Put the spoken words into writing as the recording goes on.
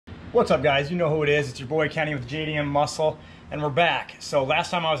What's up, guys? You know who it is. It's your boy Kenny with JDM Muscle, and we're back. So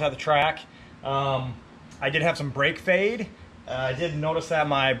last time I was at the track, I did have some brake fade. I did notice that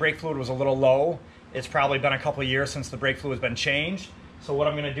my brake fluid was a little low. It's probably been a couple of years since the brake fluid has been changed. So what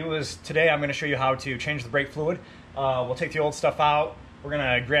I'm going to do is today I'm going to show you how to change the brake fluid. We'll take the old stuff out. We're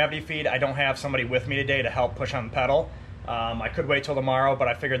going to gravity feed. I don't have somebody with me today to help push on the pedal. I could wait till tomorrow, but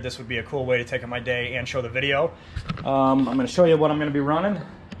I figured this would be a cool way to take up my day and show the video. I'm going to show you what I'm going to be running.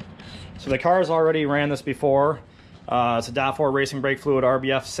 So the car's already ran this before. It's a .4 racing brake fluid,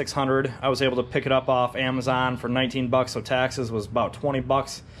 RBF 600. I was able to pick it up off Amazon for 19 bucks, so taxes was about 20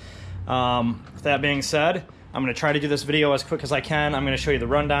 bucks. With that being said, I'm going to try to do this video as quick as I can. I'm going to show you the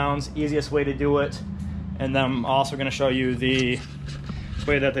rundowns, easiest way to do it, and then I'm also going to show you the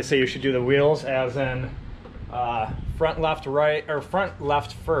way that they say you should do the wheels, as in front left right, or front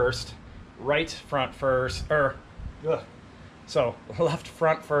left first, right front first, so left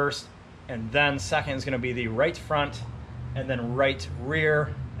front first, and then second is going to be the right front, and then right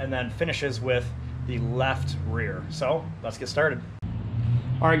rear, and then finishes with the left rear. So let's get started.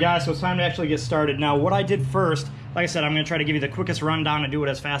 All right, guys, so it's time to actually get started. Now, what I did first, like I said, I'm going to try to give you the quickest rundown and do it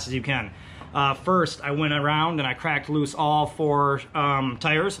as fast as you can. First, I went around and I cracked loose all four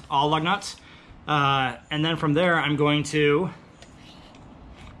tires, all lug nuts. And then from there, I'm going to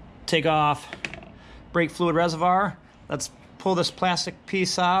take off brake fluid reservoir. Let's pull this plastic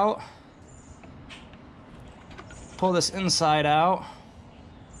piece out. Pull this inside out.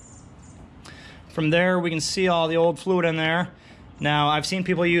 From there, we can see all the old fluid in there. Now, I've seen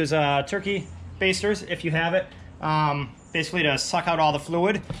people use turkey basters, if you have it, basically to suck out all the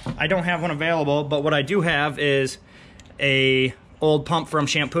fluid. I don't have one available, but what I do have is a old pump from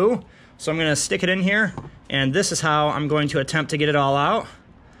shampoo. So I'm going to stick it in here, and this is how I'm going to attempt to get it all out,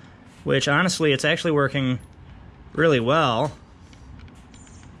 which honestly, it's actually working really well.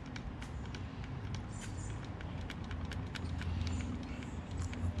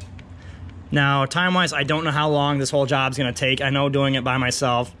 Now, time-wise, I don't know how long this whole job's going to take. I know doing it by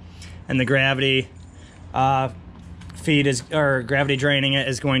myself and the gravity feed is, or gravity draining it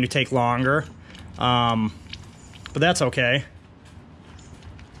is going to take longer, but that's okay.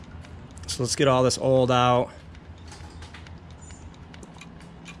 So let's get all this old out.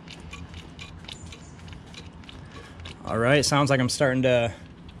 All right, sounds like I'm starting to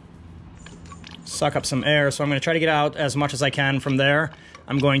suck up some air, so I'm going to try to get out as much as I can. From there,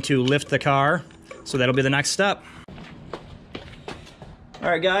 I'm going to lift the car, so that'll be the next step. All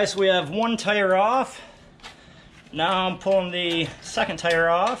right, guys, so we have one tire off. Now I'm pulling the second tire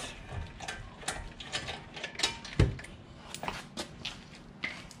off.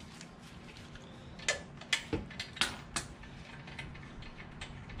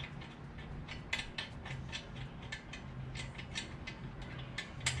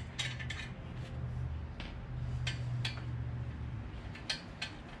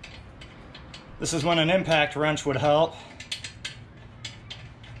 This is when an impact wrench would help.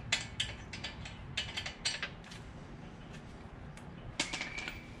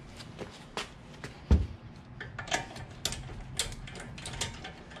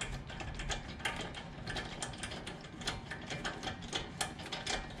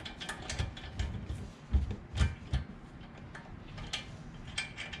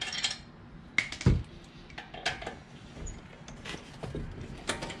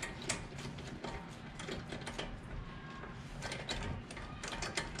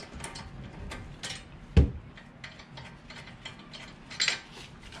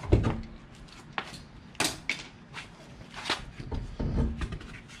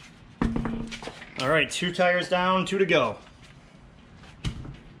 All right, 2 tires down, 2 to go.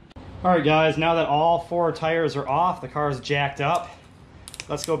 All right, guys, now that all 4 tires are off, the car is jacked up.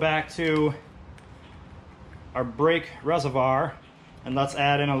 Let's go back to our brake reservoir and let's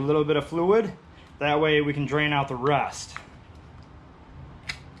add in a little bit of fluid. That way we can drain out the rest.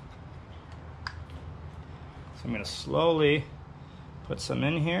 So I'm gonna slowly put some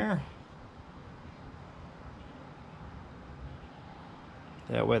in here.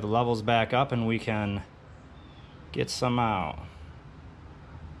 That way the level's back up and we can get some out.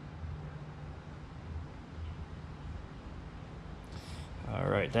 All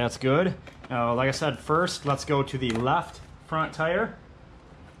right, that's good. Now, like I said, first, let's go to the left front tire.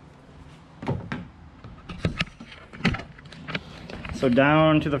 So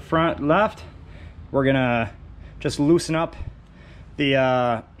down to the front left, we're gonna just loosen up the,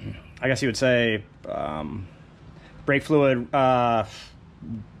 I guess you would say, brake fluid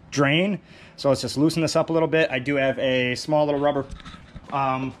drain. So let's just loosen this up a little bit. I do have a small little rubber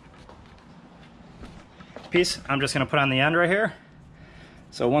piece I'm just going to put on the end right here.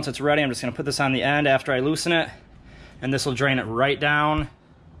 So once it's ready, I'm just gonna put this on the end after I loosen it, and this will drain it right down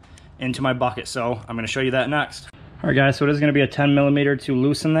into my bucket. So I'm gonna show you that next. All right guys, so it is gonna be a 10 millimeter to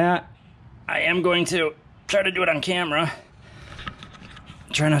loosen that. I am going to try to do it on camera.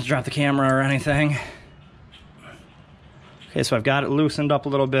 Try not to drop the camera or anything. Okay, so I've got it loosened up a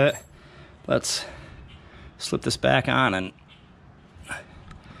little bit. Let's slip this back on and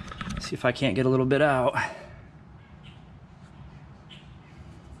see if I can't get a little bit out.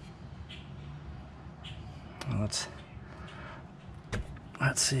 Let's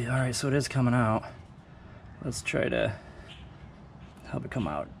see. All right, so it is coming out. Let's try to help it come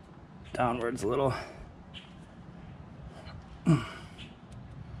out downwards a little. All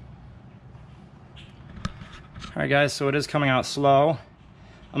right, guys, so it is coming out slow.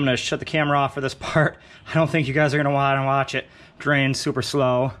 I'm gonna shut the camera off for this part. I don't think you guys are gonna want to watch it drain super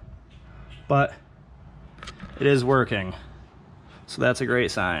slow, but it is working. So that's a great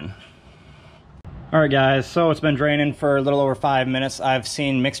sign. All right guys, so it's been draining for a little over 5 minutes. I've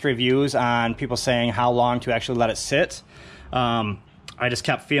seen mixed reviews on people saying how long to actually let it sit. I just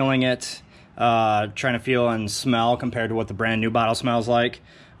kept feeling it, trying to feel and smell compared to what the brand new bottle smells like.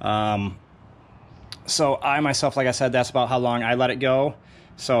 So I myself, like I said, that's about how long I let it go.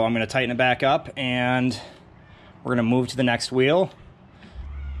 So I'm gonna tighten it back up and we're gonna move to the next wheel.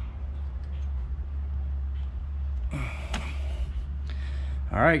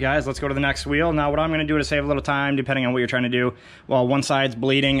 All right, guys, let's go to the next wheel. Now, what I'm gonna do to save a little time, depending on what you're trying to do, while one side's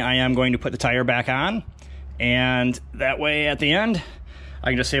bleeding, I am going to put the tire back on. And that way, at the end, I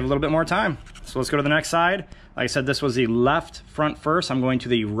can just save a little bit more time. So let's go to the next side. Like I said, this was the left front first. I'm going to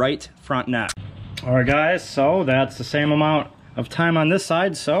the right front next. All right, guys, so that's the same amount of time on this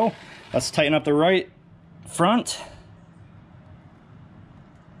side. So let's tighten up the right front.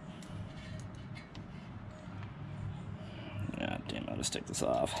 God damn, I'll just take this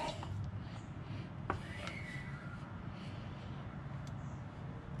off.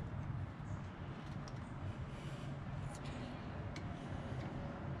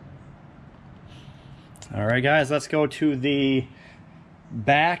 All right, guys, let's go to the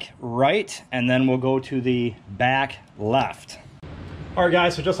back right, and then we'll go to the back left. All right,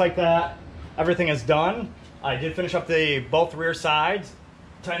 guys, so just like that, everything is done. I did finish up both rear sides,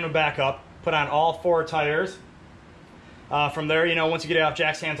 tighten them back up, put on all 4 tires. From there, you know, once you get it off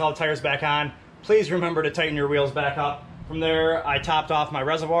Jack's hands, all the tires back on, please remember to tighten your wheels back up. From there, I topped off my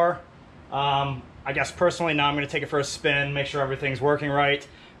Reservoir. I guess personally, now I'm gonna take it for a spin, make sure everything's working right.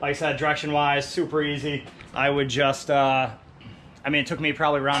 Like I said, direction-wise, super easy. I would just, I mean, it took me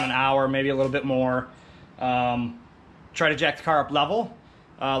probably around an hour, maybe a little bit more. Try to jack the car up level.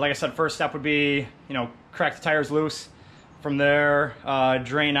 Like I said, first step would be, you know, crack the tires loose. From there,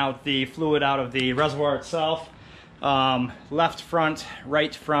 drain out the fluid out of the reservoir itself. Left front,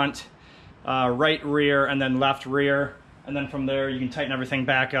 right rear, and then left rear. And then from there, you can tighten everything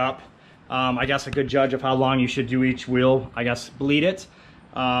back up. I guess a good judge of how long you should do each wheel, I guess, bleed it.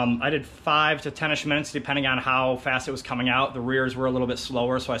 I did 5 to 10-ish minutes, depending on how fast it was coming out. The rears were a little bit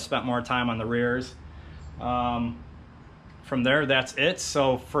slower, so I spent more time on the rears. From there, that's it.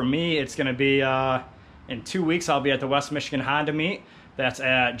 So for me, it's gonna be, in 2 weeks, I'll be at the West Michigan Honda meet. That's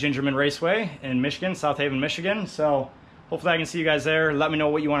at Gingerman Raceway in Michigan, South Haven, Michigan. So hopefully I can see you guys there. Let me know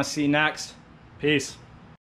what you want to see next. Peace.